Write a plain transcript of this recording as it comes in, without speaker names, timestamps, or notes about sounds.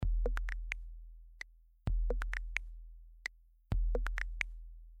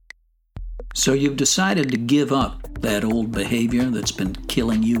So you've decided to give up that old behavior that's been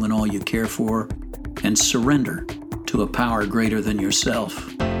killing you and all you care for and surrender to a power greater than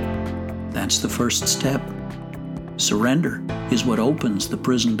yourself. That's the first step. Surrender is what opens the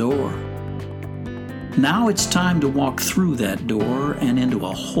prison door. Now it's time to walk through that door and into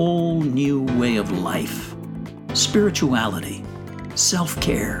a whole new way of life. Spirituality,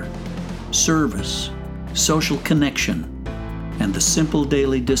 self-care, service, social connection, and the simple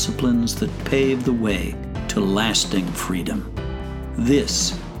daily disciplines that pave the way to lasting freedom.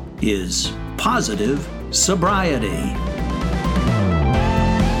 This is Positive Sobriety.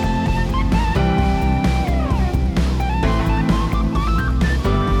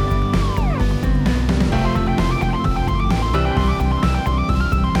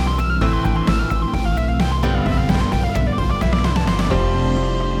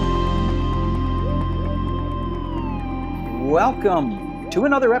 Welcome to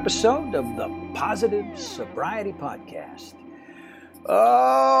another episode of the Positive Sobriety Podcast.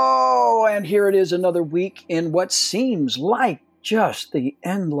 Oh, and here it is, another week in what seems like just the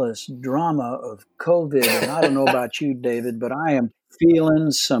endless drama of COVID. And I don't know about you, David, but I am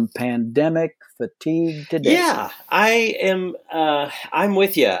feeling some pandemic fatigue today. Yeah, I am. I'm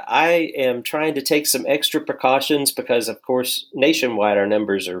with you. I am trying to take some extra precautions because, of course, nationwide our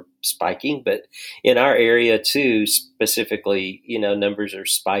numbers are spiking, but in our area too, specifically, numbers are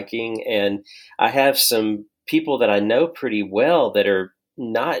spiking. And I have some people that I know pretty well that are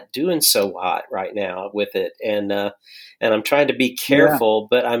not doing so hot right now with it, and I'm trying to be careful,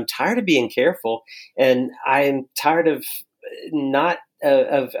 but I'm tired of being careful, and I'm tired of not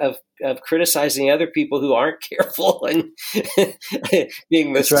of criticizing other people who aren't careful and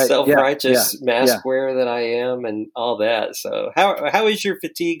being the self-righteous mask wearer that I am and all that. So how is your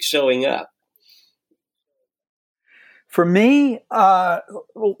fatigue showing up? For me,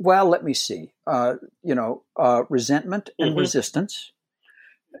 well, let me see. Resentment and resistance.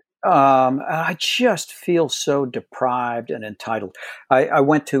 I just feel so deprived and entitled. I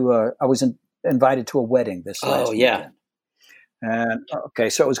was invited to a wedding this last weekend. And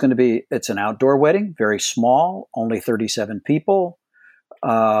so it's an outdoor wedding, very small, only 37 people.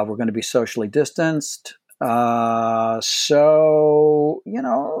 We're going to be socially distanced. Because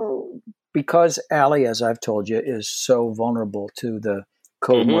Allie, as I've told you, is so vulnerable to the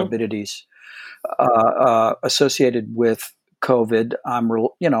comorbidities associated with COVID,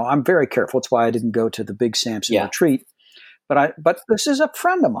 I'm very careful. It's why I didn't go to the Big Samson retreat. But this is a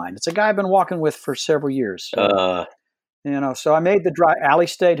friend of mine. It's a guy I've been walking with for several years. So I made the drive. Allie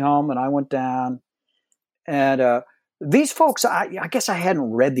stayed home, and I went down. And these folks, I guess I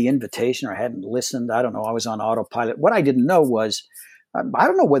hadn't read the invitation or I hadn't listened. I don't know. I was on autopilot. What I didn't know was, I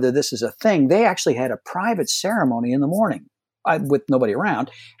don't know whether this is a thing. They actually had a private ceremony in the morning with nobody around.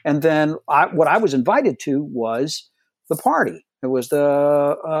 And then what I was invited to was the party. It was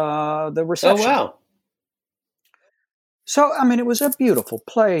the reception. Oh, wow. So, it was a beautiful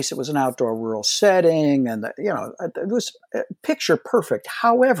place. It was an outdoor rural setting, and, it was picture perfect.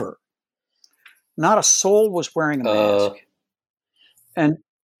 However, not a soul was wearing a mask.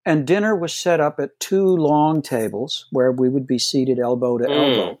 And dinner was set up at two long tables where we would be seated elbow to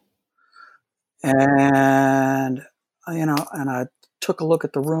elbow. And, and I took a look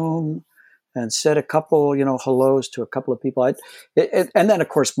at the room and said a couple, hellos to a couple of people. And then, of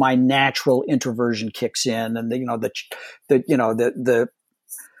course, my natural introversion kicks in, and the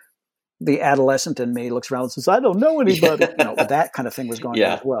adolescent in me looks around and says, "I don't know anybody." That kind of thing was going on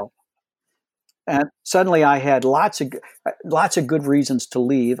as well. And suddenly, I had lots of good reasons to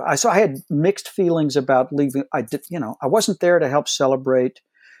leave. So I had mixed feelings about leaving. I wasn't there to help celebrate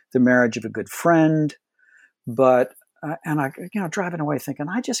the marriage of a good friend, but. And I, driving away thinking,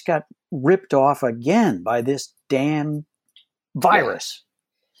 I just got ripped off again by this damn virus.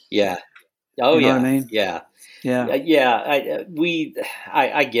 Yeah. Oh, you know what I mean? Yeah. Yeah. Yeah.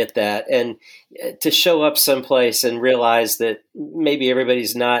 I get that. And to show up someplace and realize that maybe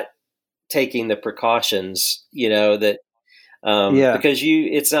everybody's not taking the precautions, because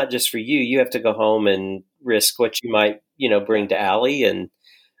it's not just for you. You have to go home and risk what you might, bring to Allie, and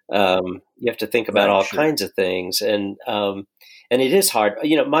you have to think about all kinds of things. And it is hard.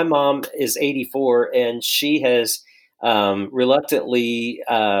 My mom is 84, and she has reluctantly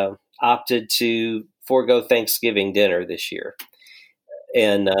opted to forego Thanksgiving dinner this year.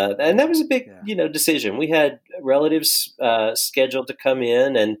 And that was a big, decision. We had relatives scheduled to come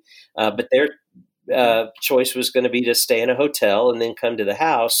in, but their choice was going to be to stay in a hotel and then come to the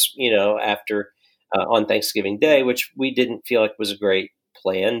house, after on Thanksgiving Day, which we didn't feel like was a great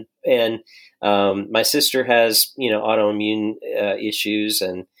plan. And my sister has, autoimmune issues,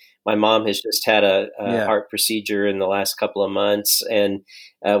 and my mom has just had a Yeah. heart procedure in the last couple of months, and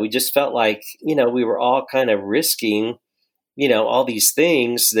we just felt like we were all kind of risking all these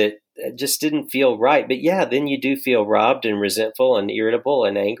things that just didn't feel right. But yeah, then you do feel robbed and resentful and irritable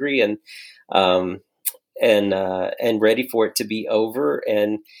and angry um, and ready for it to be over.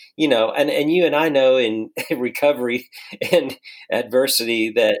 And and you and I know in recovery and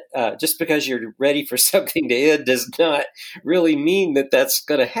adversity that just because you're ready for something to end does not really mean that that's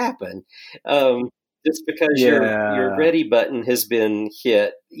going to happen. Um, just because your Yeah. ready button has been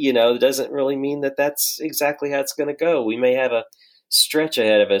hit, doesn't really mean that that's exactly how it's going to go. We may have a stretch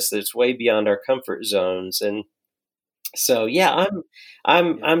ahead of us that's way beyond our comfort zones. And so yeah, Yeah.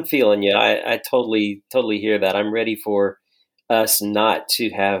 I'm feeling you. I totally hear that. I'm ready for us not to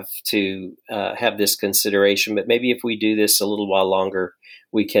have this consideration, but maybe if we do this a little while longer,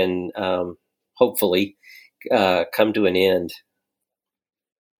 we can hopefully come to an end.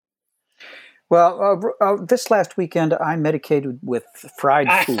 Well, this last weekend I medicated with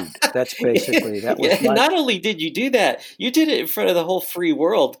fried food. That's basically that was Yeah, my. not only did you do that, you did it in front of the whole free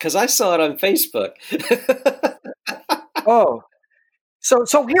world because I saw it on Facebook. Oh, so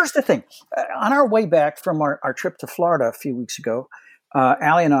here's the thing. On our way back from our trip to Florida a few weeks ago,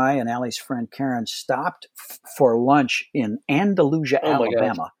 Allie and I and Allie's friend Karen stopped for lunch in Andalusia, Oh my gosh!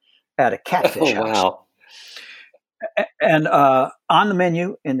 Alabama, at a Oh catfish house. wow! And on the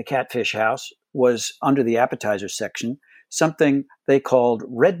menu in the catfish house was, under the appetizer section, something they called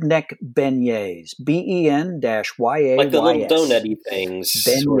redneck beignets, Like the little BENYAYS. donutty things,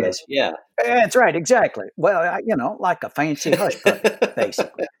 sort of. Beignets. Yeah. That's right, exactly. Well, like a fancy hush puppy,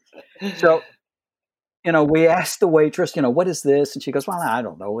 basically. So, we asked the waitress, what is this? And she goes, well, I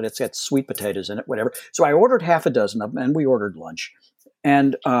don't know. It's got sweet potatoes in it, whatever. So I ordered half a dozen of them, and we ordered lunch.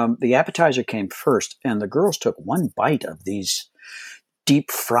 And the appetizer came first, and the girls took one bite of these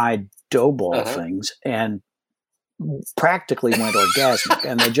deep fried dough ball Uh-huh. things and practically went orgasmic.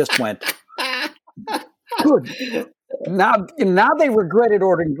 And they just went, good. Now they regretted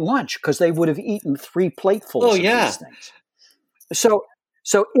ordering lunch because they would have eaten 3 platefuls Oh of yeah. these things. So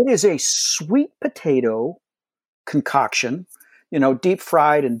it is a sweet potato concoction, deep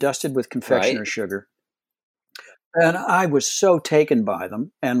fried and dusted with confectioner Right. sugar. And I was so taken by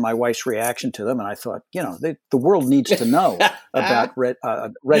them and my wife's reaction to them. And I thought, the world needs to know about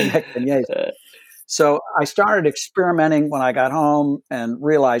redneck beignets. So I started experimenting when I got home and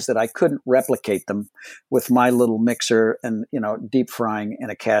realized that I couldn't replicate them with my little mixer and, deep frying in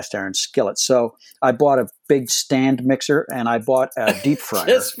a cast iron skillet. So I bought a big stand mixer and I bought a deep fryer.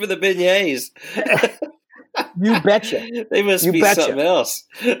 Just for the beignets. You betcha. They must You be betcha. something else.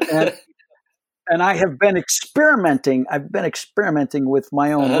 And I have been experimenting. I've been experimenting with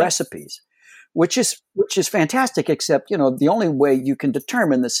my own recipes, which is fantastic. Except, the only way you can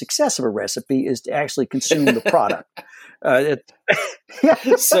determine the success of a recipe is to actually consume the product.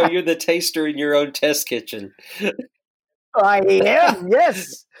 So you're the taster in your own test kitchen. I am.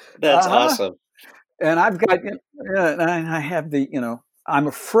 Yes, That's awesome. And I've got. I have the. I'm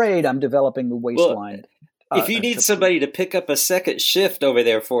afraid I'm developing the waistline. If you need somebody to pick up a second shift over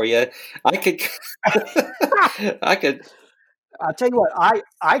there for you, I could. I could. I'll tell you what.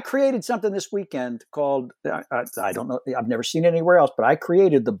 I created something this weekend called. I don't know. I've never seen it anywhere else, but I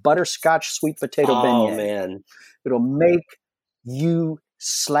created the butterscotch sweet potato beignet. Oh man! It'll make you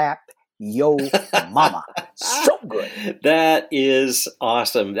slap yo mama. So good. That is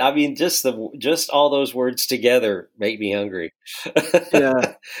awesome. I mean, just all those words together make me hungry.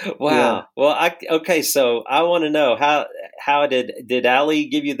 Yeah. Wow. Yeah. Well, okay. So I want to know how did Allie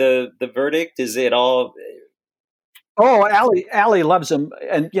give you the verdict? Is it all? Oh, Allie loves them,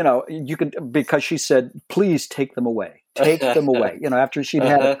 and you can, because she said, "Please take them away, take them away." After she'd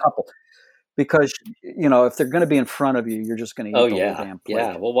had a couple, because if they're going to be in front of you, you're just going to eat the whole damn plate.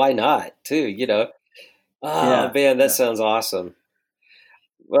 Yeah. Well, why not? Too. Oh man, that sounds awesome.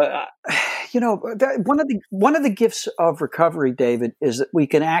 Well, one of the gifts of recovery, David, is that we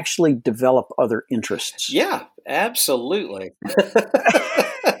can actually develop other interests. Yeah, absolutely.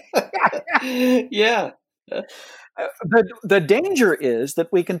 Yeah. The danger is that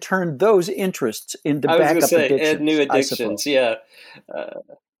we can turn those interests into backup addictions. And new addictions. Yeah.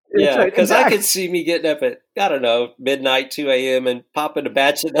 Yeah, because I could see me getting up at, I don't know, midnight, 2 a.m. and popping a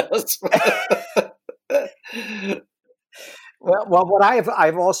batch of those. Well, what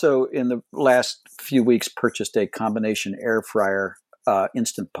I've also in the last few weeks purchased a combination air fryer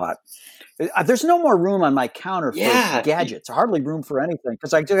instant pot. There's no more room on my counter for gadgets. Hardly room for anything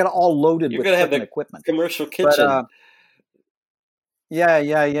because I got it all loaded with equipment. Commercial kitchen. But,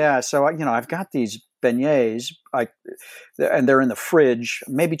 yeah. So I've got these beignets, and they're in the fridge.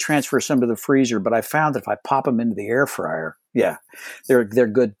 Maybe transfer some to the freezer, but I found that if I pop them into the air fryer, they're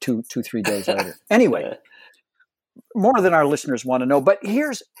good 2-3 days later. Anyway, more than our listeners want to know. But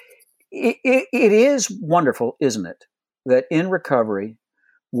it is wonderful, isn't it, that in recovery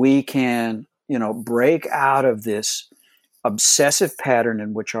we can, break out of this obsessive pattern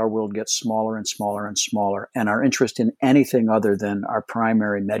in which our world gets smaller and smaller and smaller, and our interest in anything other than our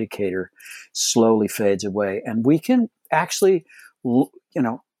primary medicator slowly fades away, and we can actually,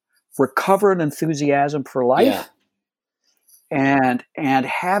 recover an enthusiasm for life, and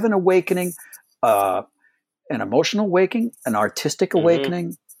have an awakening, an emotional awakening, an artistic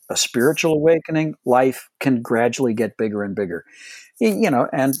awakening, a spiritual awakening. Life can gradually get bigger and bigger,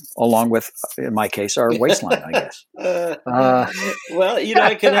 and along with, in my case, our waistline, I guess. Well,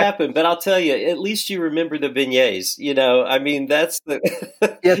 it can happen, but I'll tell you, at least you remember the beignets. I mean, that's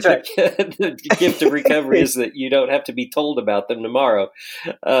that's right. The gift of recovery is that you don't have to be told about them tomorrow.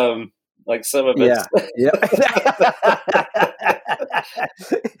 Like some of us. Yeah.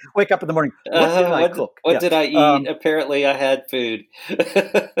 Wake up in the morning. What did I cook? What did I eat? Apparently, I had food.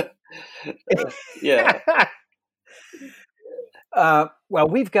 Well,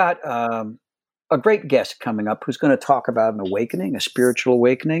 we've got a great guest coming up who's going to talk about an awakening, a spiritual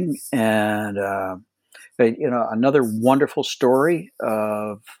awakening, and another wonderful story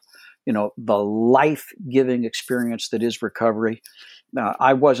of the life-giving experience that is recovery.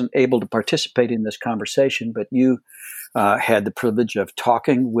 I wasn't able to participate in this conversation, but you had the privilege of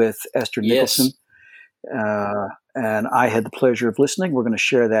talking with Esther Nicholson, and I had the pleasure of listening. We're going to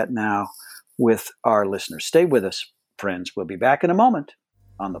share that now with our listeners. Stay with us, friends. We'll be back in a moment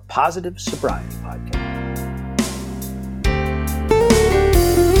on the Positive Sobriety Podcast.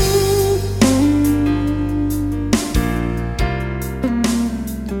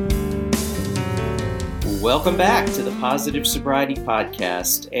 Welcome back to the Positive Sobriety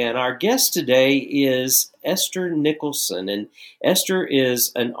Podcast, and our guest today is Esther Nicholson, and Esther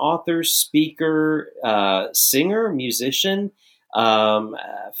is an author, speaker, singer, musician,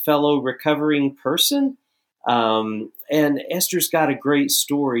 fellow recovering person, and Esther's got a great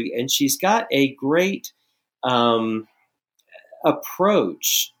story, and she's got a great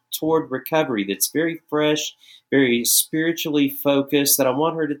approach toward recovery that's very fresh, very spiritually focused, that I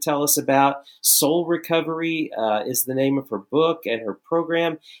want her to tell us about. Soul Recovery is the name of her book and her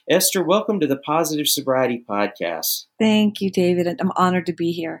program. Esther, welcome to the Positive Sobriety Podcast. Thank you, David. I'm honored to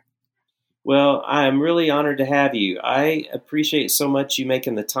be here. Well, I'm really honored to have you. I appreciate so much you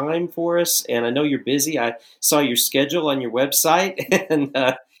making the time for us, and I know you're busy. I saw your schedule on your website, and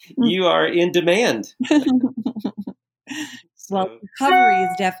you are in demand. Well, recovery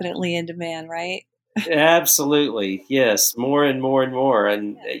is definitely in demand, right? Absolutely. Yes. More and more and more.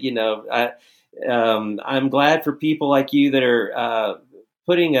 And, I'm glad for people like you that are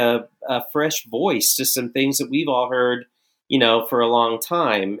putting a fresh voice to some things that we've all heard, for a long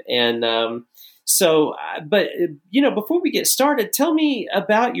time. And but before we get started, tell me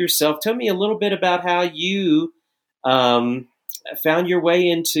about yourself. Tell me a little bit about how you found your way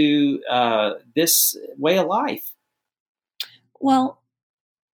into this way of life. Well,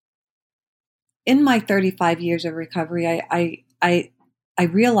 in my 35 years of recovery, I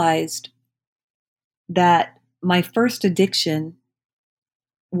realized that my first addiction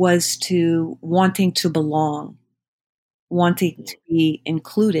was to wanting to belong, wanting to be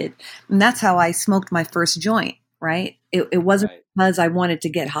included. And that's how I smoked my first joint, right? It wasn't because I wanted to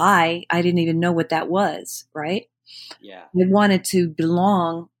get high. I didn't even know what that was, right? Yeah. I wanted to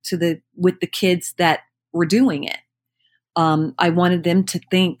belong with the kids that were doing it. I wanted them to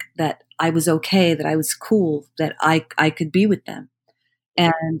think that I was okay, that I was cool, that I could be with them.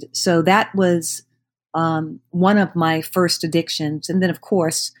 And so that was one of my first addictions. And then, of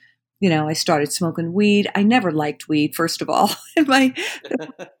course, I started smoking weed. I never liked weed, first of all.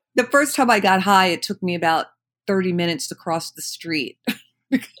 The first time I got high, it took me about 30 minutes to cross the street.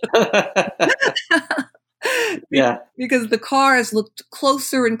 Yeah. Because the cars looked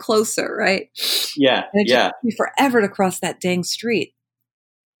closer and closer, right? Yeah. And it took me forever to cross that dang street.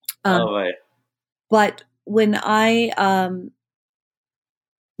 But when I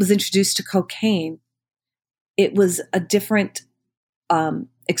was introduced to cocaine, it was a different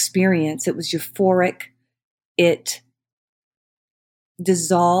experience. It was euphoric. It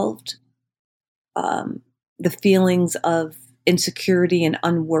dissolved the feelings of insecurity and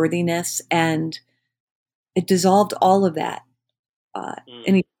unworthiness, and it dissolved all of that.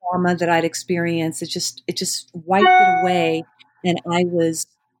 Any trauma that I'd experienced, it just wiped it away, and I was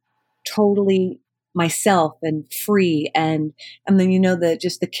totally myself and free. And then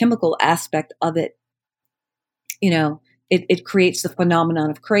the chemical aspect of it it creates the phenomenon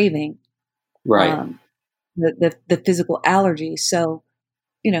of craving, Right. The physical allergy. So,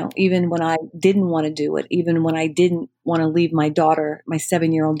 even when I didn't want to do it, even when I didn't want to leave my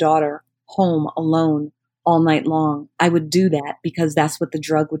 7-year-old daughter home alone all night long, I would do that because that's what the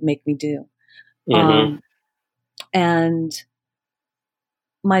drug would make me do. Mm-hmm. And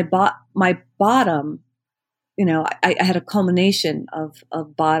my bottom, I had a culmination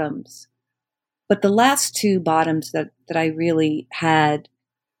of bottoms, but the last two bottoms that I really had,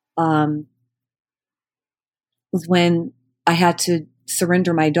 was when I had to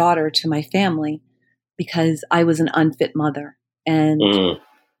surrender my daughter to my family because I was an unfit mother. And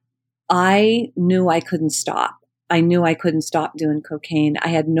I knew I couldn't stop. I knew I couldn't stop doing cocaine. I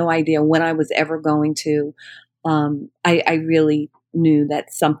had no idea when I was ever going to. I really knew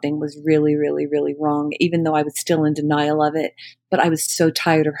that something was really, really, really wrong, even though I was still in denial of it. But I was so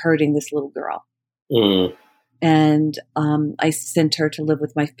tired of hurting this little girl. And I sent her to live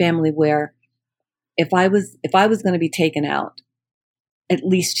with my family, where if I was going to be taken out, at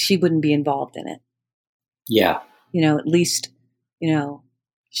least she wouldn't be involved in it. Yeah. At least,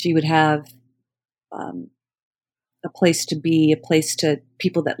 she would have a place to be,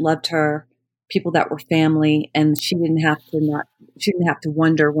 people that loved her, people that were family, and she didn't have to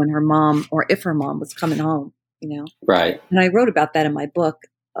wonder when her mom, or if her mom was coming home, Right. And I wrote about that in my book,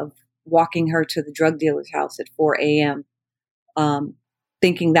 of walking her to the drug dealer's house at 4 a.m.,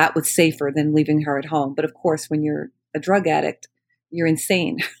 thinking that was safer than leaving her at home. But of course, when you're a drug addict, you're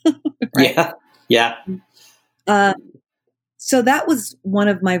insane. Right? Yeah. So that was one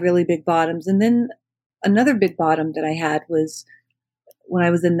of my really big bottoms. And then another big bottom that I had was when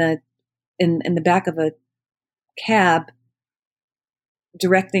I was in the back of a cab,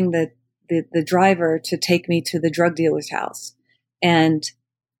 directing the driver to take me to the drug dealer's house. And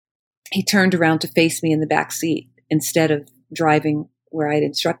he turned around to face me in the back seat instead of driving where I'd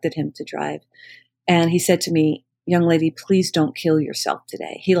instructed him to drive. And he said to me, "Young lady, please don't kill yourself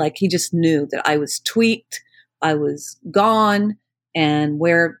today." He just knew that I was tweaked, I was gone, and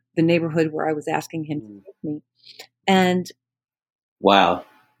where the neighborhood where I was asking him to take me. And wow.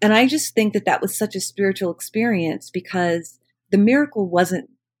 And I just think that was such a spiritual experience, because the miracle wasn't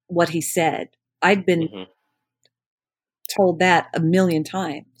what he said. I'd been told that a million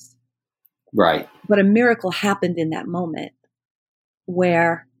times. Right. But a miracle happened in that moment,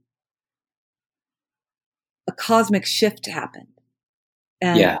 where a cosmic shift happened.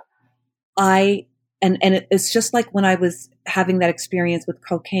 And and it's just like when I was having that experience with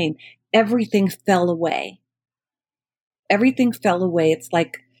cocaine, everything fell away. Everything fell away. It's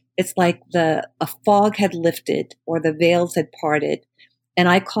like a fog had lifted, or the veils had parted, and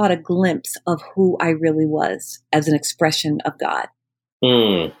I caught a glimpse of who I really was as an expression of God.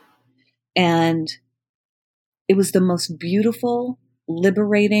 And it was the most beautiful,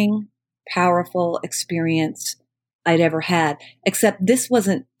 liberating, powerful experience I'd ever had. Except this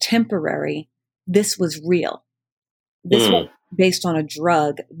wasn't temporary. This was real. This was based on a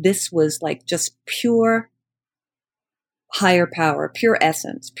drug. This was like just pure higher power, pure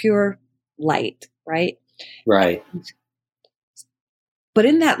essence, pure light, right? Right. But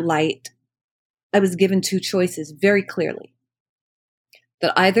in that light, I was given two choices very clearly.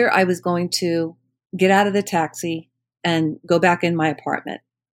 That either I was going to get out of the taxi and go back in my apartment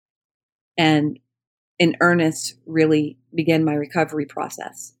and in earnest really begin my recovery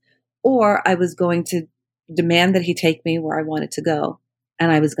process, or I was going to demand that he take me where I wanted to go,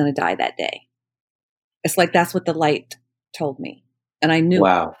 and I was going to die that day. It's like that's what the light told me. And I knew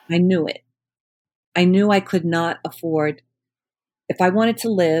I knew it. I knew I could not afford, if I wanted to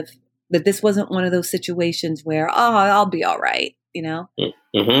live, that this wasn't one of those situations where, I'll be all right, I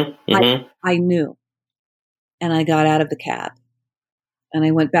knew. And I got out of the cab and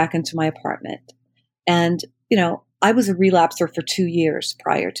I went back into my apartment. And, I was a relapser for 2 years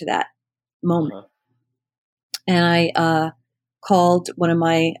prior to that moment. And I called one of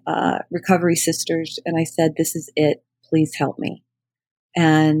my recovery sisters and I said, "This is it. Please help me."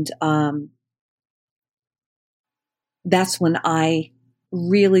 And that's when I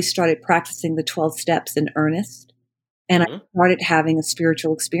really started practicing the 12 steps in earnest. And I started having a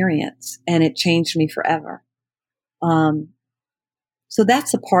spiritual experience, and it changed me forever. So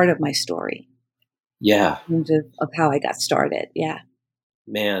that's a part of my story. Yeah. In terms of how I got started. Yeah.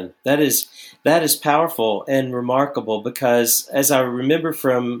 Man, that is powerful and remarkable, because as I remember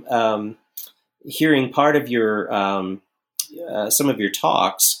from hearing part of your some of your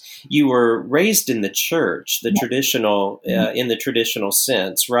talks, you were raised in the church, the traditional in the traditional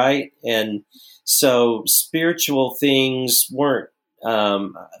sense, right? And so spiritual things weren't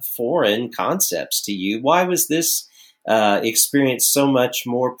foreign concepts to you. Why was this experience so much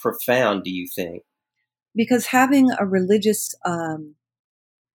more profound, do you think? Because having a religious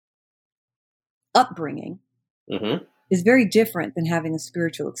upbringing Mm-hmm. is very different than having a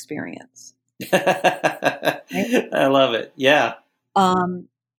spiritual experience. Right? I love it. Yeah. I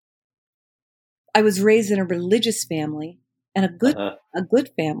was raised in a religious family and a good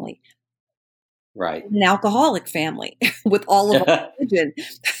family, Right. an alcoholic family with all of our religion.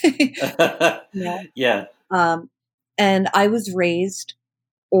 Yeah. Yeah. And I was raised,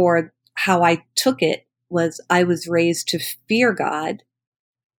 or how I took it was I was raised to fear God,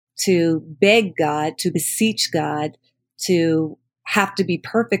 to beg God, to beseech God, to have to be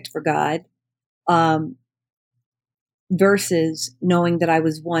perfect for God, versus knowing that I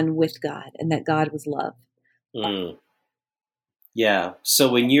was one with God and that God was love. Mm. Yeah. So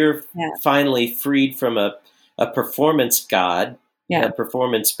when you're finally freed from a performance God, a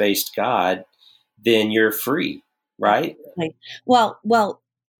performance-based God, then you're free, right? Well,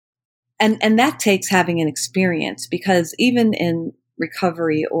 and that takes having an experience, because even in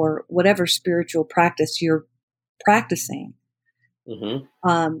recovery or whatever spiritual practice you're practicing,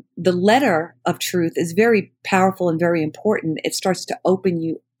 the letter of truth is very powerful and very important. It starts to open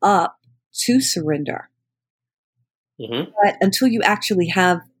you up to surrender. But until you actually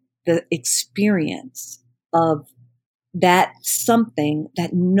have the experience of that something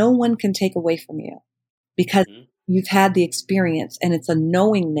that no one can take away from you, because you've had the experience, and it's a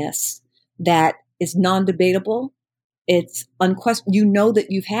knowingness that is non-debatable. It's unquestioned. You know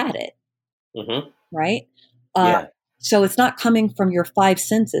that you've had it, right? So it's not coming from your five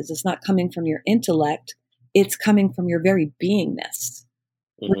senses. It's not coming from your intellect. It's coming from your very beingness.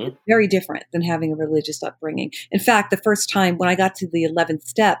 Which is very different than having a religious upbringing. In fact, the first time when I got to the 11th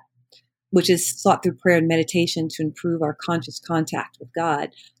step, which is sought through prayer and meditation to improve our conscious contact with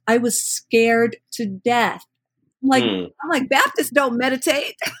God, I was scared to death. I'm like, Baptists don't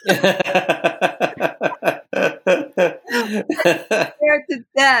meditate. Scared to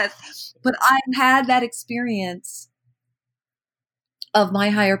death. But I've had that experience of my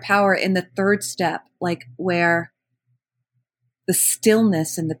higher power in the third step, like where the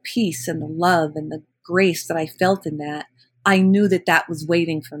stillness and the peace and the love and the grace that I felt in that, I knew that that was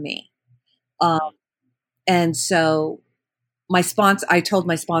waiting for me. And so I told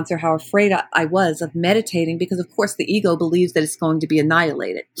my sponsor how afraid I was of meditating, because of course the ego believes that it's going to be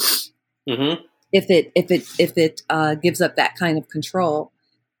annihilated if it gives up that kind of control.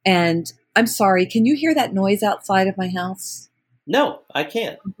 And I'm sorry, can you hear that noise outside of my house? No, I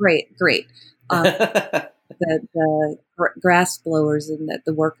can't. Great. The grass blowers and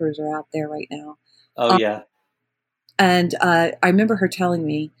the workers are out there right now. Oh, yeah. And I remember her telling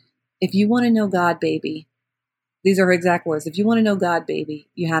me, if you want to know God, baby, these are her exact words, if you want to know God, baby,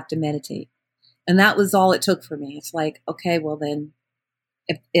 you have to meditate. And that was all it took for me. It's like, okay, well then,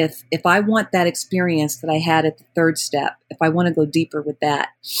 if I want that experience that I had at the third step, if I want to go deeper with that,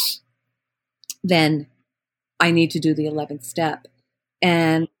 then I need to do the 11th step.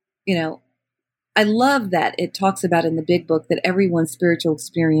 And, I love that it talks about in the big book that everyone's spiritual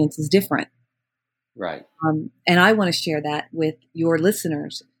experience is different. Right. And I want to share that with your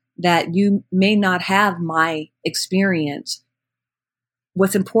listeners, that you may not have my experience.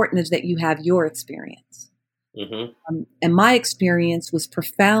 What's important is that you have your experience. And my experience was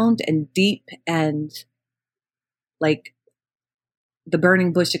profound and deep, and like the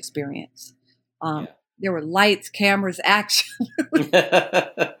burning bush experience. There were lights, cameras, action.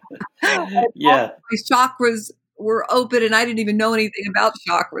 Yeah. My chakras were open, and I didn't even know anything about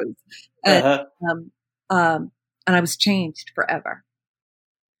chakras. And, and I was changed forever.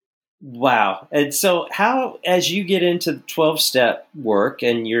 Wow. And so how, as you get into the 12-step work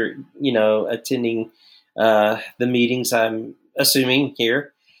and you're, attending the meetings, I'm assuming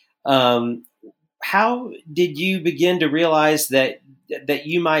here, how did you begin to realize that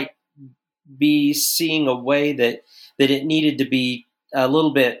you might be seeing a way that it needed to be a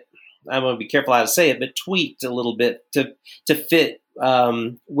little bit, I want to be careful how to say it, but tweaked a little bit to fit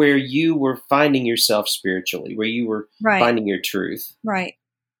where you were finding yourself spiritually, where you were finding your truth? Right.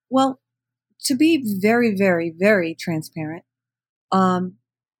 Well, to be very, very, very transparent,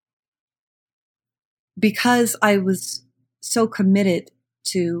 because I was so committed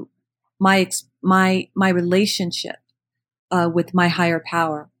to my relationship with my higher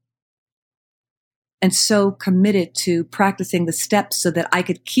power, and so committed to practicing the steps so that I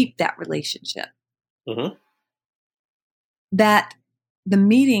could keep that relationship, that the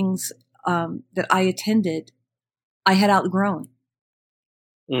meetings that I attended, I had outgrown.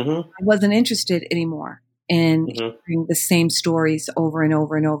 I wasn't interested anymore in Mm-hmm. hearing the same stories over and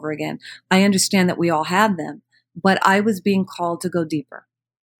over and over again. I understand that we all had them, but I was being called to go deeper.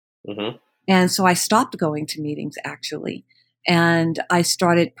 Mm-hmm. And so I stopped going to meetings actually. And I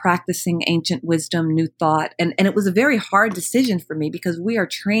started practicing ancient wisdom, new thought. And it was a very hard decision for me because we are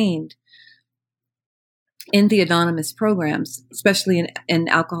trained in the anonymous programs, especially in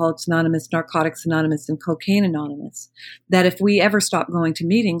Alcoholics Anonymous, Narcotics Anonymous, and Cocaine Anonymous, that if we ever stop going to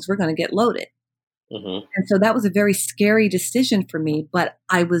meetings, we're going to get loaded. Mm-hmm. And so that was a very scary decision for me, but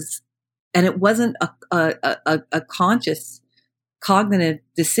and it wasn't a conscious cognitive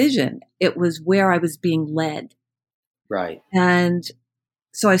decision. It was where I was being led. Right. And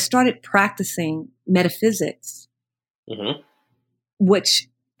so I started practicing metaphysics, Mm-hmm. which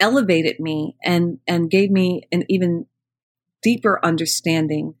elevated me and gave me an even deeper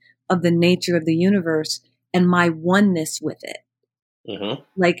understanding of the nature of the universe and my oneness with it. Mm-hmm.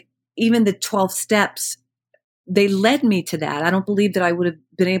 Like even the 12 steps, they led me to that. I don't believe that I would have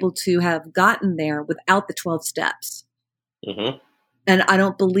been able to have gotten there without the 12 steps. Mm-hmm. And I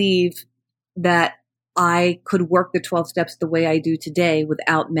don't believe that I could work the 12 steps the way I do today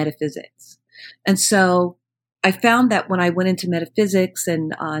without metaphysics. And so I found that when I went into metaphysics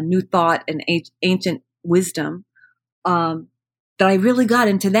and new thought and ancient wisdom, that I really got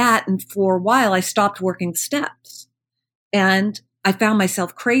into that. And for a while, I stopped working steps. And I found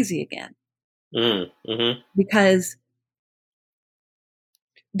myself crazy again. Mm-hmm. Because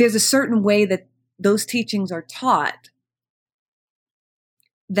there's a certain way that those teachings are taught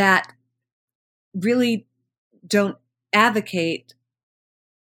that really don't advocate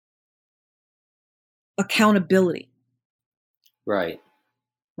accountability, Right.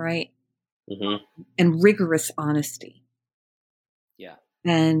 right? Mm-hmm. And rigorous honesty Yeah.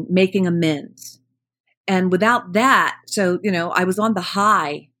 and making amends. And without that, so, I was on the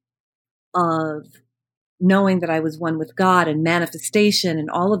high of knowing that I was one with God and manifestation and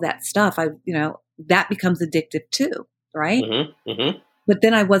all of that stuff. That becomes addictive too, right? Mm-hmm. Mm-hmm. But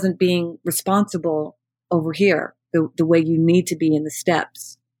then I wasn't being responsible over here, the way you need to be in the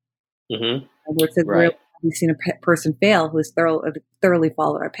steps. Mm-hmm. Where it says, Right. rarely have we seen a person fail who has thoroughly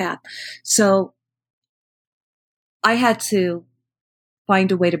followed our path. So I had to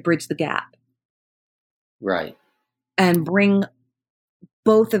find a way to bridge the gap Right. and bring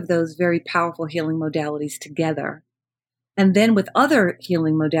both of those very powerful healing modalities together. And then with other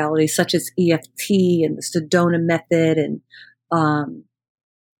healing modalities, such as EFT and the Sedona method and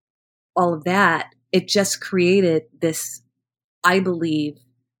all of that, it just created this, I believe,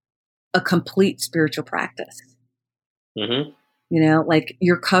 a complete spiritual practice. Mm-hmm. Like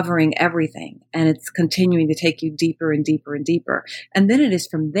you're covering everything and it's continuing to take you deeper and deeper and deeper. And then it is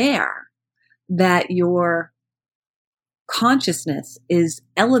from there that your consciousness is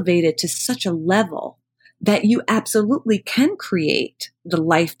elevated to such a level that you absolutely can create the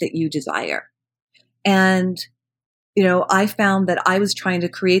life that you desire. And, I found that I was trying to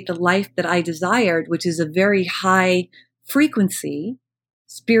create the life that I desired, which is a very high frequency,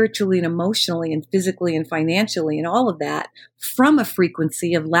 spiritually and emotionally and physically and financially and all of that, from a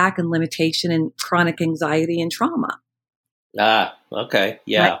frequency of lack and limitation and chronic anxiety and trauma. Ah, okay.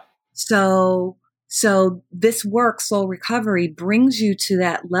 Yeah. Right? So this work, soul recovery, brings you to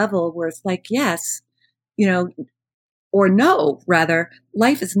that level where it's like, yes, or no, rather,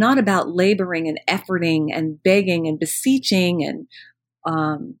 life is not about laboring and efforting and begging and beseeching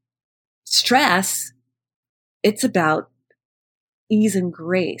and stress. It's about ease and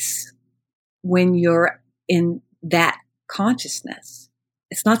grace when you're in that consciousness.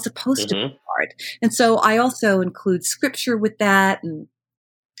 It's not supposed to be hard. And so I also include scripture with that and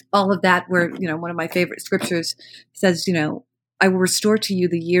all of that, where, one of my favorite scriptures says, I will restore to you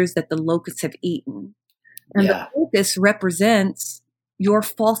the years that the locusts have eaten. And the locust represents your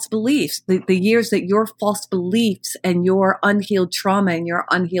false beliefs, the years that your false beliefs and your unhealed trauma and your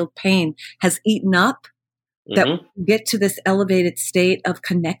unhealed pain has eaten up, that when you get to this elevated state of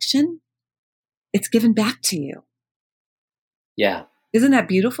connection, it's given back to you. Yeah. Isn't that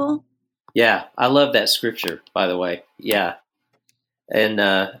beautiful? Yeah. I love that scripture, by the way. Yeah. And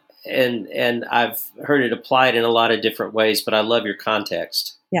I've heard it applied in a lot of different ways, but I love your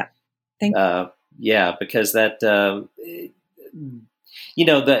context. Yeah. Thank you. Yeah, because that,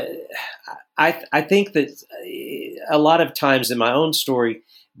 I think that a lot of times in my own story,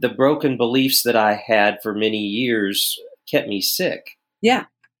 the broken beliefs that I had for many years kept me sick. Yeah.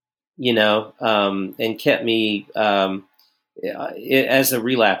 And kept me as a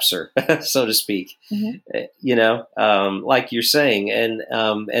relapser, so to speak. Mm-hmm. Like you're saying,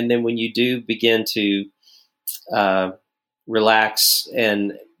 and then when you do begin to relax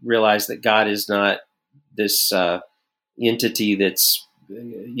and realize that God is not this entity that's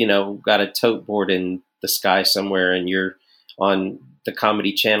got a tote board in the sky somewhere, and you're on the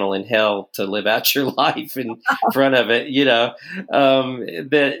Comedy Channel in hell to live out your life in front of it,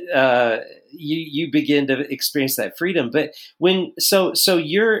 you begin to experience that freedom. But when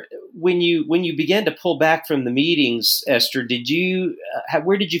you began to pull back from the meetings, Esther,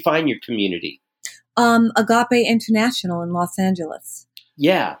 where did you find your community? Agape International in Los Angeles.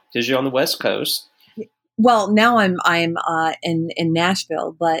 Yeah, because you're on the West Coast. Well, now I'm in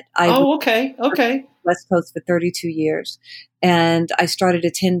Nashville, but I okay. West Coast for 32 years, and I started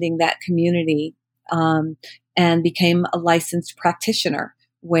attending that community and became a licensed practitioner,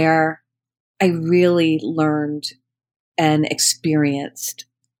 where I really learned and experienced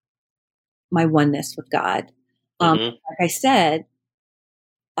my oneness with God. Like I said,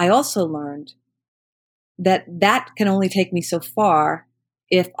 I also learned that can only take me so far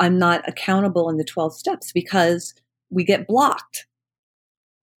if I'm not accountable in the 12 steps, because we get blocked.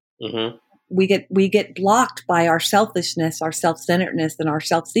 Mm-hmm. We get blocked by our selfishness, our self-centeredness, and our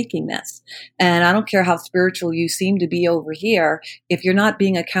self-seekingness. And I don't care how spiritual you seem to be over here. If you're not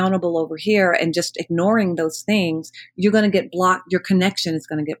being accountable over here and just ignoring those things, you're going to get blocked. Your connection is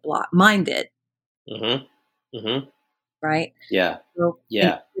going to get blocked. Mine did. Mm-hmm. Mm-hmm. Right? Yeah. So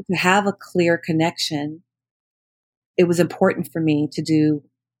yeah. To have a clear connection, it was important for me to do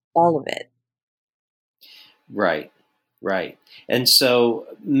all of it. Right. And so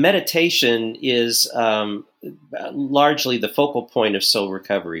meditation is largely the focal point of soul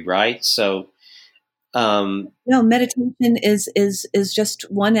recovery, right? So, no, meditation is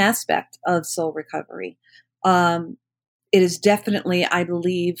just one aspect of soul recovery. It is definitely, I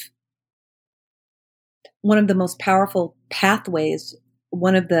believe, one of the most powerful pathways,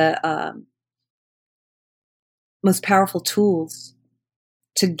 one of the most powerful tools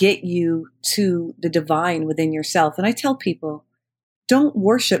to get you to the divine within yourself. And I tell people, don't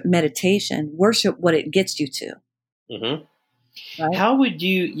worship meditation, worship what it gets you to. Mm-hmm. Right? How would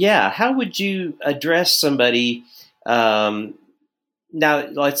you address somebody, now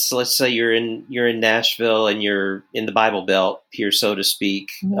let's say you're in Nashville and you're in the Bible Belt here, so to speak.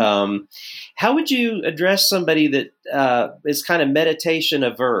 Mm-hmm. How would you address somebody that is kind of meditation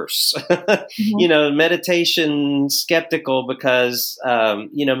averse, Mm-hmm. Meditation skeptical because,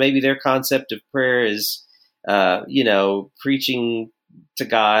 maybe their concept of prayer is, preaching to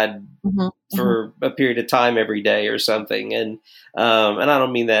God Mm-hmm. for a period of time every day or something. And I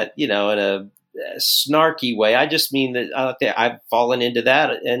don't mean that, in a snarky way. I just mean that I've fallen into that.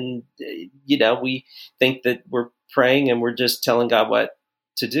 And, we think that we're praying and we're just telling God what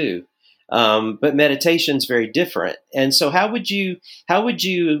to do. But meditation is very different. And so how would you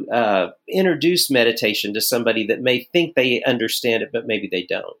introduce meditation to somebody that may think they understand it, but maybe they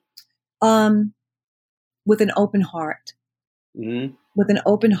don't? With an open heart. Mm-hmm. With an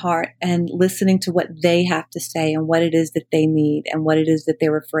open heart and listening to what they have to say and what it is that they need and what it is that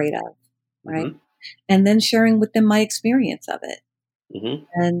they're afraid of. Right. Mm-hmm. And then sharing with them my experience of it.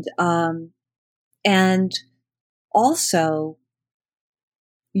 Mm-hmm. And also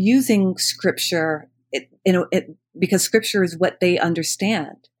using scripture, because scripture is what they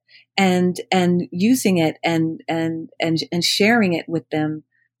understand, and using it and sharing it with them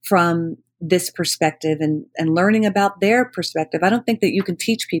from this perspective and learning about their perspective. I don't think that you can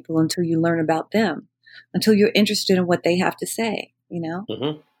teach people until you learn about them, until you're interested in what they have to say,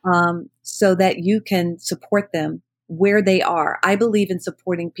 Mm-hmm. So that you can support them where they are. I believe in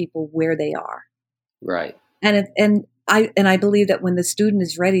supporting people where they are. Right. And I believe that when the student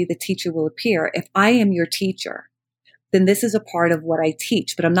is ready, the teacher will appear. If I am your teacher, then this is a part of what I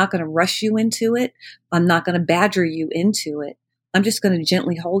teach, but I'm not going to rush you into it. I'm not going to badger you into it. I'm just going to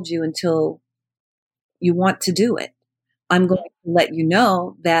gently hold you until you want to do it. I'm going to let you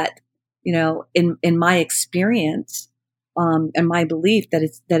know that, in my experience, and my belief that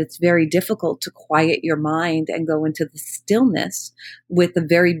it's very difficult to quiet your mind and go into the stillness with a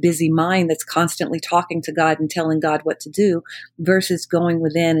very busy mind that's constantly talking to God and telling God what to do, versus going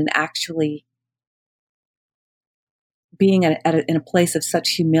within and actually being in a place of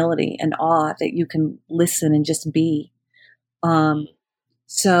such humility and awe that you can listen and just be.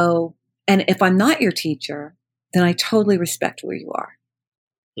 So, and if I'm not your teacher, then I totally respect where you are.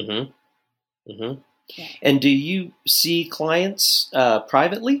 Mm-hmm. Mm-hmm. Yeah. And do you see clients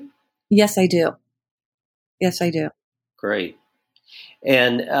privately? Yes, I do. Yes, I do. Great.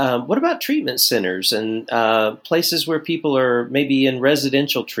 And what about treatment centers and places where people are maybe in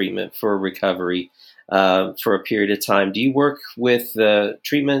residential treatment for recovery for a period of time? Do you work with the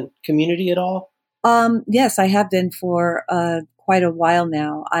treatment community at all? Yes, I have been for quite a while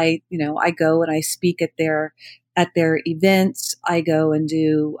now. I go and I speak at their events. I go and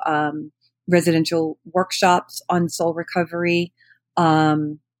do residential workshops on soul recovery.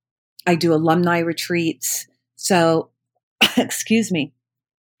 I do alumni retreats. So, excuse me,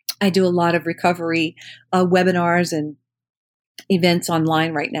 I do a lot of recovery webinars and events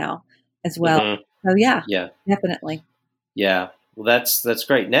online right now as well. Mm-hmm. So yeah, Yeah, definitely. Yeah. Well, that's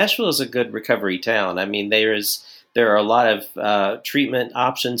great. Nashville is a good recovery town. I mean, there are a lot of treatment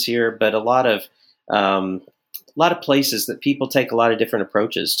options here, but a lot of places that people take a lot of different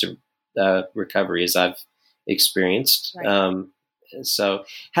approaches to recovery, as I've experienced. Right. So,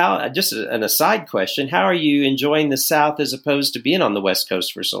 how? Just an aside question: how are you enjoying the South as opposed to being on the West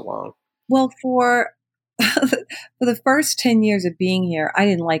Coast for so long? Well, for for the first 10 years of being here, I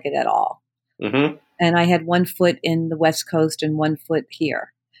didn't like it at all. Mm-hmm. And I had one foot in the West Coast and one foot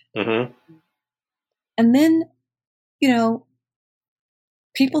here. Mm-hmm. And then,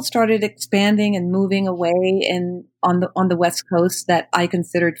 people started expanding and moving away on the West Coast that I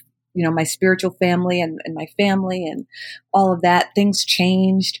considered, my spiritual family and my family and all of that. Things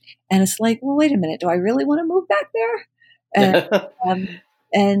changed. And it's like, well, wait a minute. Do I really want to move back there?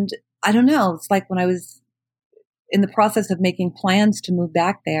 And I don't know. It's like when I was in the process of making plans to move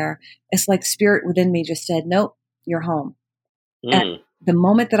back there, it's like spirit within me just said, nope, you're home. And the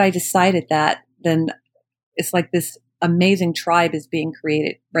moment that I decided that, then it's like this amazing tribe is being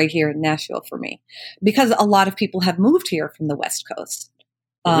created right here in Nashville for me, because a lot of people have moved here from the West Coast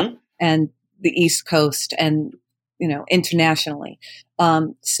and the East Coast and, internationally.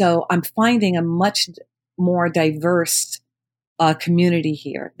 So I'm finding a much more diverse community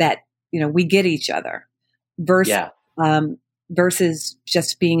here that, we get each other versus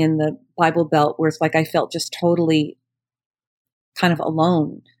just being in the Bible Belt, where it's like I felt just totally kind of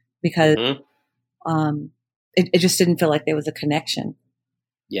alone because it just didn't feel like there was a connection.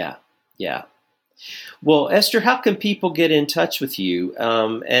 Yeah. Well, Esther, how can people get in touch with you?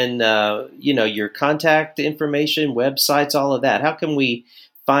 And your contact information, websites, all of that. How can we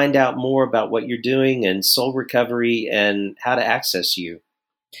find out more about what you're doing and soul recovery and how to access you?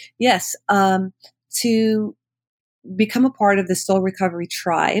 Yes. To become a part of the Soul Recovery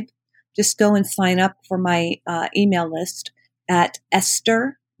Tribe, just go and sign up for my email list at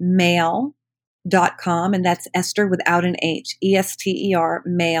EstherMail.com. And that's Esther without an H, ESTER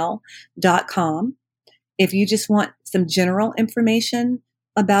mail.com. If you just want some general information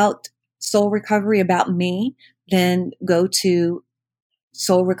about soul recovery, about me, then go to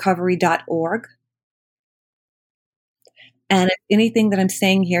soulrecovery.org. And if anything that I'm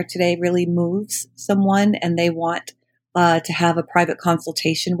saying here today really moves someone and they want to have a private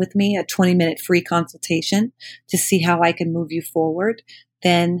consultation with me, a 20-minute free consultation to see how I can move you forward,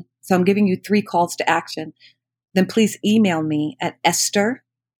 then, so I'm giving you 3 calls to action, then please email me at Esther,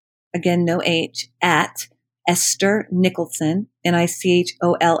 again, no H, at Esther Nicholson,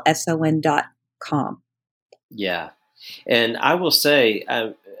 NICHOLSON.com. Yeah. And I will say,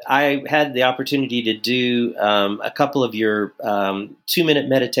 I had the opportunity to do a couple of your 2-minute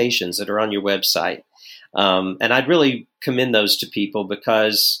meditations that are on your website. And I'd really commend those to people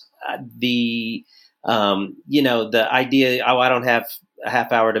because the idea, I don't have a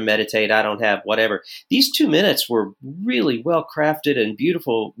half hour to meditate, I don't have whatever. These 2 minutes were really well crafted and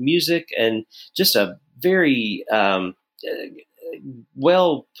beautiful music and just a very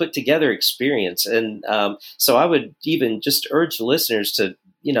well put together experience. And so I would even just urge the listeners to,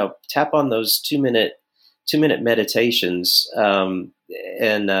 tap on those 2-minute meditations and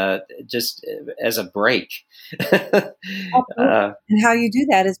just as a break. And how you do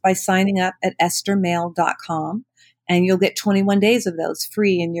that is by signing up at EstherMail.com. And you'll get 21 days of those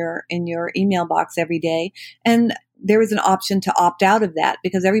free in your email box every day. And there is an option to opt out of that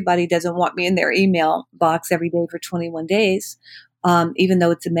because everybody doesn't want me in their email box every day for 21 days, even though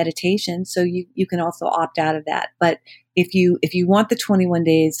it's a meditation. So you can also opt out of that. But if you want the 21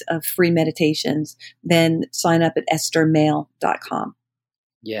 days of free meditations, then sign up at EstherMail.com.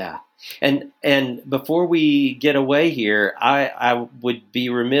 Yeah. And before we get away here, I would be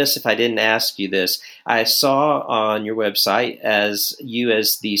remiss if I didn't ask you this. I saw on your website as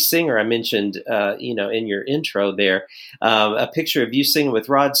the singer I mentioned, in your intro there, a picture of you singing with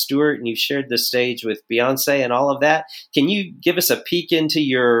Rod Stewart, and you shared the stage with Beyonce and all of that. Can you give us a peek into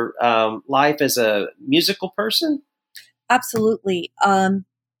your life as a musical person? Absolutely.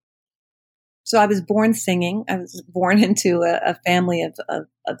 So I was born singing. I was born into a family of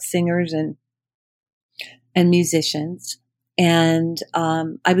singers and musicians. And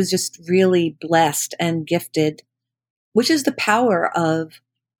I was just really blessed and gifted, which is the power of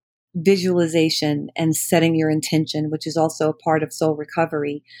visualization and setting your intention, which is also a part of soul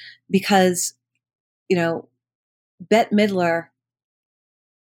recovery, because, you know, Bette Midler's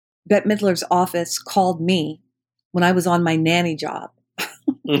office called me when I was on my nanny job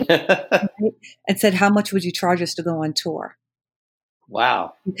and said, "How much would you charge us to go on tour?"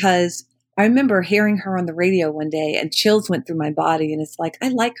 Wow. Because I remember hearing her on the radio one day and chills went through my body. And it's like, I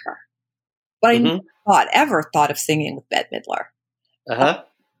like her, but I never thought of singing with Bette Midler. Uh-huh.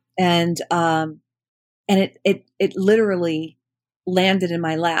 And it literally landed in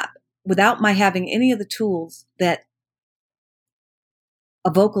my lap without my having any of the tools that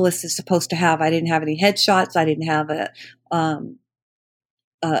a vocalist is supposed to have. I didn't have any headshots. I didn't have a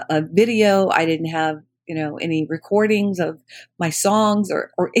video. I didn't have, you know, any recordings of my songs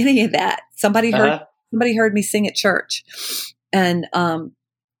or any of that. Somebody heard me sing at church, and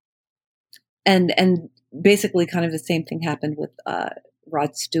basically kind of the same thing happened with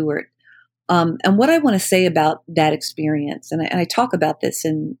Rod Stewart. And what I want to say about that experience, and I talk about this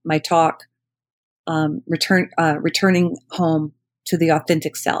in my talk, returning home to the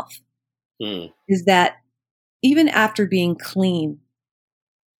authentic self, is that even after being clean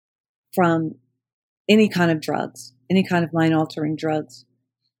from any kind of drugs, any kind of mind-altering drugs,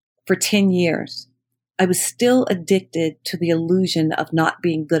 for 10 years, I was still addicted to the illusion of not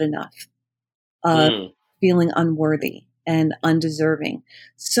being good enough, of feeling unworthy and undeserving.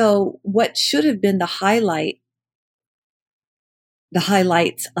 So what should have been the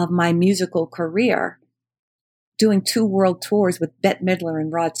highlights of my musical career, doing 2 world tours with Bette Midler and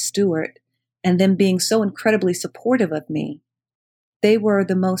Rod Stewart, and them being so incredibly supportive of me, they were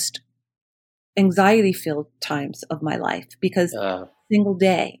the most anxiety-filled times of my life, because single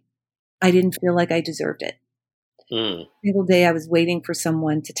day I didn't feel like I deserved it. Single day I was waiting for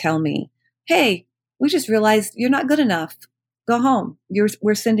someone to tell me, "Hey, we just realized you're not good enough. Go home.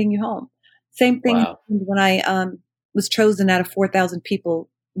 We're sending you home." Same thing happened when I was chosen out of 4,000 people,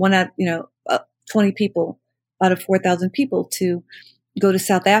 20 people out of 4,000 people to go to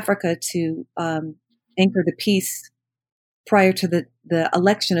South Africa to anchor the peace prior to the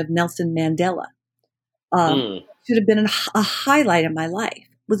election of Nelson Mandela. Should have been a highlight of my life.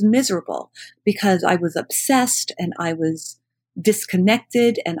 Was miserable because I was obsessed and I was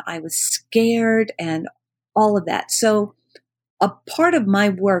disconnected and I was scared and all of that. So a part of my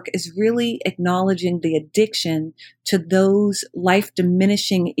work is really acknowledging the addiction to those life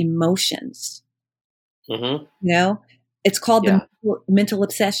diminishing emotions. You know, it's called the mental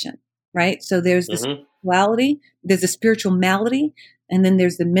obsession, right? So there's the spirituality, there's the spiritual malady, and then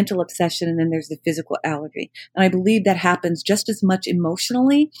there's the mental obsession, and then there's the physical allergy. And I believe that happens just as much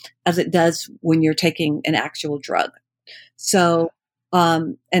emotionally as it does when you're taking an actual drug. So,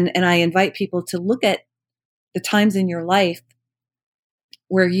 and I invite people to look at the times in your life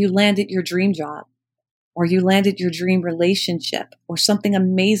where you landed your dream job, or you landed your dream relationship, or something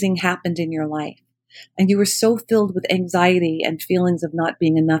amazing happened in your life. And you were so filled with anxiety and feelings of not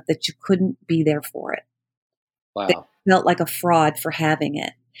being enough that you couldn't be there for it. Wow. That you felt like a fraud for having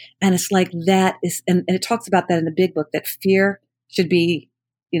it. And it's like that is, and it talks about that in the big book, that fear should be,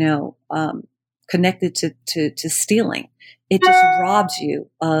 connected to stealing. It just robs you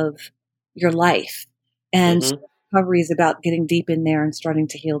of your life. And recovery is about getting deep in there and starting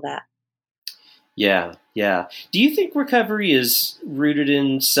to heal that. Yeah. Yeah. Do you think recovery is rooted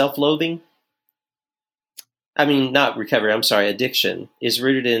in self-loathing? I mean, not recovery, I'm sorry, addiction is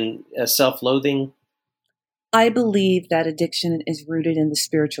rooted in self-loathing? I believe that addiction is rooted in the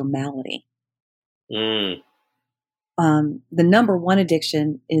spiritual malady. The number one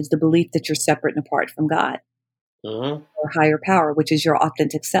addiction is the belief that you're separate and apart from God or higher power, which is your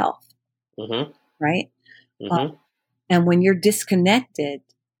authentic self, right? And when you're disconnected,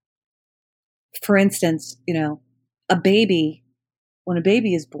 for instance, when a baby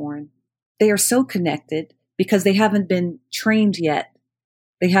is born, they are so connected because they haven't been trained yet.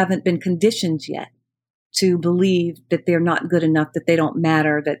 They haven't been conditioned yet to believe that they're not good enough, that they don't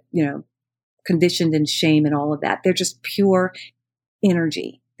matter, that, conditioned in shame and all of that. They're just pure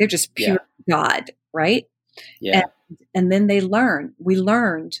energy. They're just pure God, right? Yeah. And then we learned.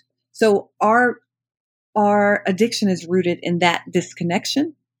 So our addiction is rooted in that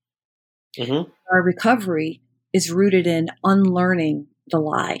disconnection. Our recovery is rooted in unlearning the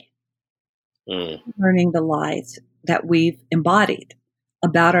lie. Learning the lies that we've embodied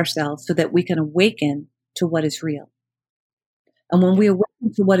about ourselves so that we can awaken to what is real. And when we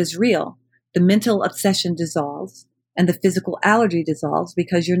awaken to what is real, the mental obsession dissolves and the physical allergy dissolves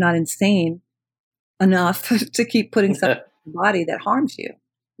because you're not insane enough to keep putting something in your body that harms you,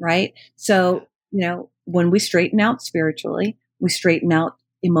 right? So, when we straighten out spiritually, we straighten out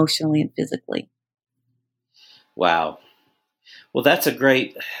emotionally and physically. Wow. Well, that's a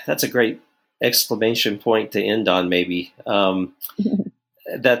great exclamation point to end on. Maybe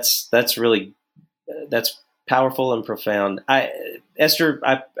that's really that's powerful and profound. Esther,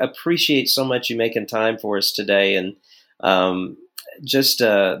 I appreciate so much you making time for us today, and just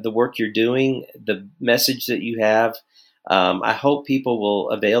the work you're doing, the message that you have. I hope people will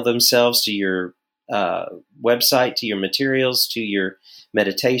avail themselves to your website, to your materials, to your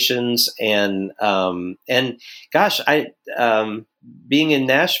meditations, and gosh, being in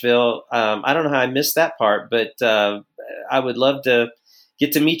Nashville, I don't know how I missed that part, but I would love to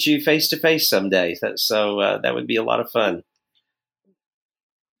get to meet you face to face someday. So that would be a lot of fun.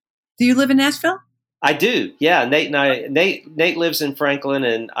 Do you live in Nashville? I do. Yeah. Nate lives in Franklin,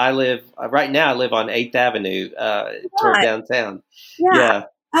 and I live right now. I live on 8th Avenue, toward downtown. Yeah.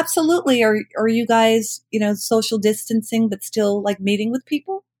 Absolutely. Are you guys, social distancing, but still like meeting with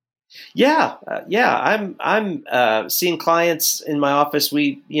people? Yeah. I'm seeing clients in my office.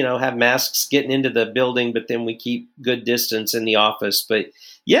 We, have masks getting into the building, but then we keep good distance in the office. But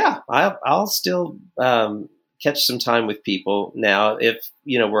yeah, I'll still catch some time with people now if,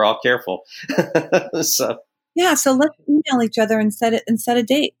 we're all careful. So let's email each other and set a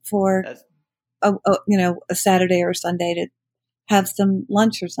date for a Saturday or a Sunday to have some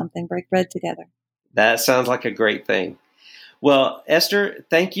lunch or something, break bread together. That sounds like a great thing. Well, Esther,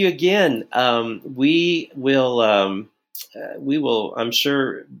 thank you again. We will, I'm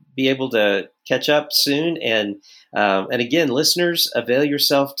sure, be able to catch up soon. And again, listeners, avail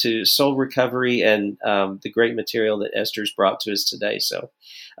yourself to Soul Recovery and the great material that Esther's brought to us today. So,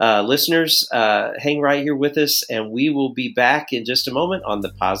 listeners, hang right here with us, and we will be back in just a moment on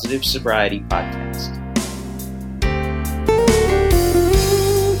the Positive Sobriety Podcast.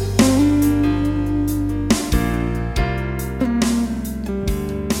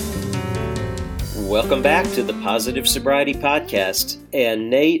 Welcome back to the Positive Sobriety Podcast. And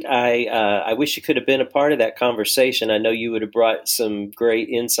Nate, I wish you could have been a part of that conversation. I know you would have brought some great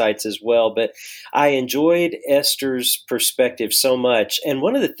insights as well, but I enjoyed Esther's perspective so much. And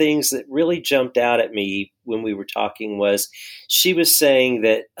one of the things that really jumped out at me when we were talking was she was saying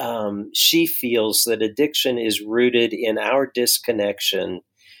that she feels that addiction is rooted in our disconnection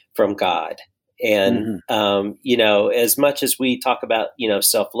from God. And, as much as we talk about,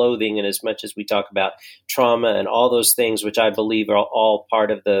 self-loathing, and as much as we talk about trauma and all those things, which I believe are all part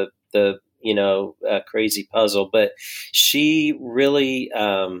of the crazy puzzle, but she really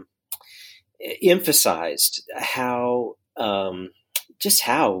emphasized how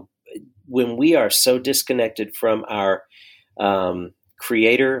when we are so disconnected from our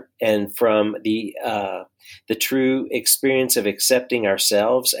Creator and from the true experience of accepting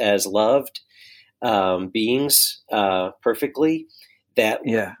ourselves as loved beings perfectly, that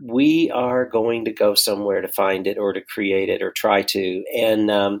we are going to go somewhere to find it or to create it or try to. And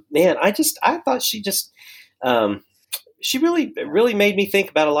man, I thought she really made me think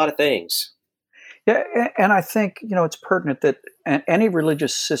about a lot of things. Yeah, and I think it's pertinent that any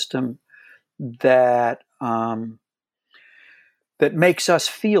religious system that that makes us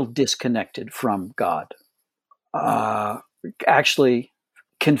feel disconnected from God actually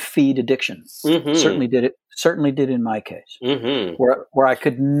can feed addiction. Mm-hmm. Certainly did in my case, mm-hmm. where I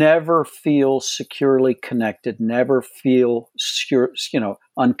could never feel securely connected, never feel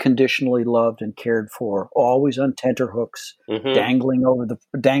unconditionally loved and cared for, always on tenterhooks, mm-hmm. dangling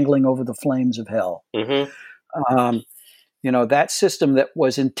over the flames of hell. Mm-hmm. That system that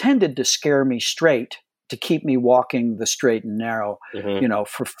was intended to scare me straight, to keep me walking the straight and narrow, mm-hmm.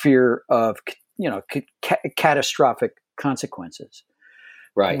 For fear of catastrophic consequences.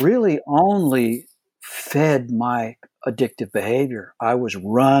 Right. Really only fed my addictive behavior. I was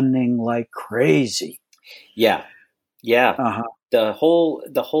running like crazy. Yeah. Uh-huh. The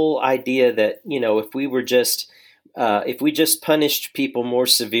whole idea that, if we just punished people more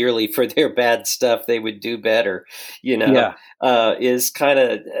severely for their bad stuff, they would do better, is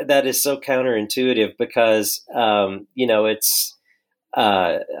that is so counterintuitive because, it's,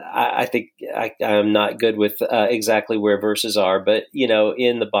 I think I'm not good with exactly where verses are, but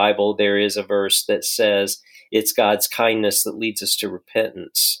in the Bible there is a verse that says it's God's kindness that leads us to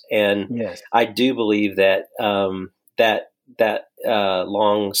repentance, and yes. I do believe that that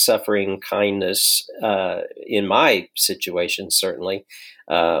long-suffering kindness in my situation certainly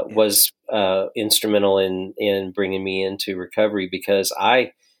was instrumental in bringing me into recovery, because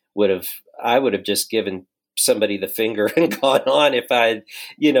I would have just given somebody the finger and gone on if I'd,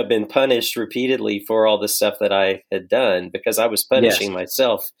 been punished repeatedly for all the stuff that I had done, because I was punishing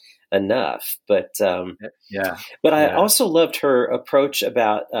myself enough. But yeah. I also loved her approach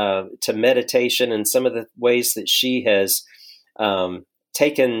about to meditation and some of the ways that she has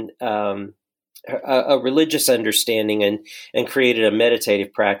taken a religious understanding and created a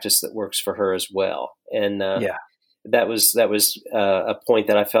meditative practice that works for her as well. And that was a point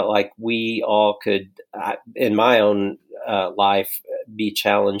that I felt like we all could, in my own life, be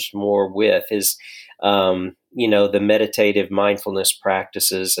challenged more with is, the meditative mindfulness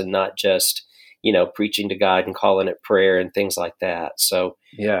practices and not just, preaching to God and calling it prayer and things like that. So,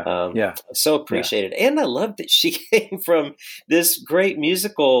 so appreciated. And I love that she came from this great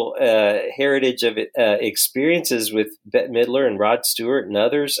musical heritage of experiences with Bette Midler and Rod Stewart and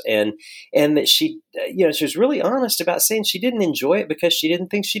others. And that she, she was really honest about saying she didn't enjoy it because she didn't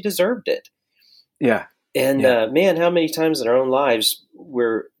think she deserved it. Yeah. And man, how many times in our own lives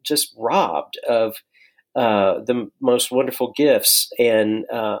we're just robbed of the most wonderful gifts, and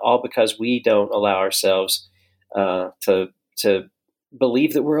all because we don't allow ourselves to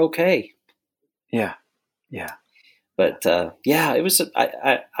believe that we're okay. Yeah. But it was.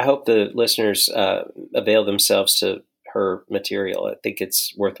 I hope the listeners avail themselves to her material. I think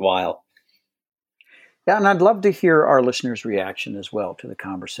it's worthwhile. Yeah, and I'd love to hear our listeners' reaction as well to the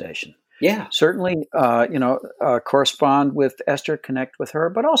conversation. Yeah, certainly. Correspond with Esther, connect with her,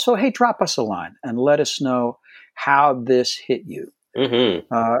 but also, hey, drop us a line and let us know how this hit you. Mm-hmm.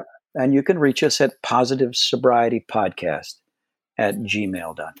 And you can reach us at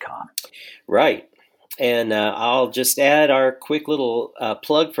positivesobrietypodcast@gmail.com. Right. And I'll just add our quick little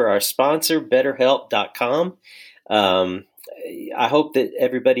plug for our sponsor, BetterHelp.com. I hope that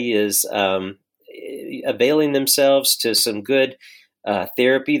everybody is availing themselves to some good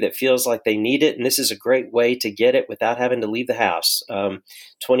therapy that feels like they need it. And this is a great way to get it without having to leave the house.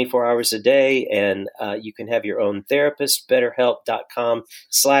 24 hours a day, and you can have your own therapist.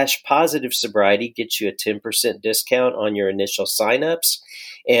 BetterHelp.com/positive sobriety gets you a 10% discount on your initial signups.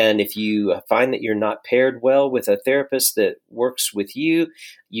 And if you find that you're not paired well with a therapist that works with you,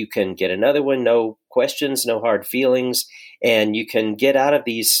 you can get another one, no questions, no hard feelings, and you can get out of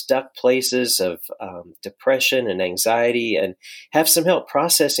these stuck places of depression and anxiety and have some help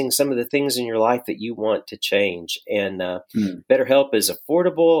processing some of the things in your life that you want to change. And BetterHelp is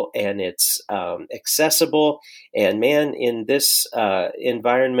affordable and it's accessible. And man, in this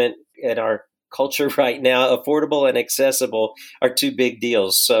environment, in our culture right now, affordable and accessible are two big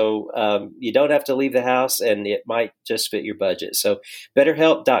deals. So you don't have to leave the house, and it might just fit your budget. So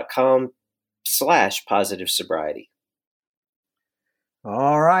BetterHelp.com/positive sobriety.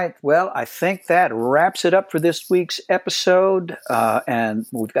 All right. Well, I think that wraps it up for this week's episode. And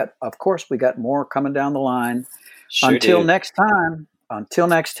we got more coming down the line. Sure Until do. next time, I'm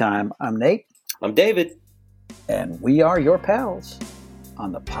Nate. I'm David. And we are your pals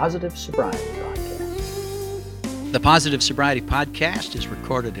on the Positive Sobriety Podcast. The Positive Sobriety Podcast is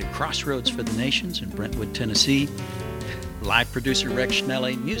recorded at Crossroads for the Nations in Brentwood, Tennessee. Live producer Rex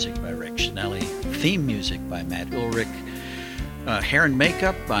Schnelly, music by Rex Schnelly, theme music by Matt Ulrich, hair and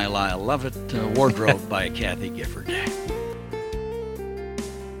makeup by Lyle Lovett, wardrobe by Kathy Gifford.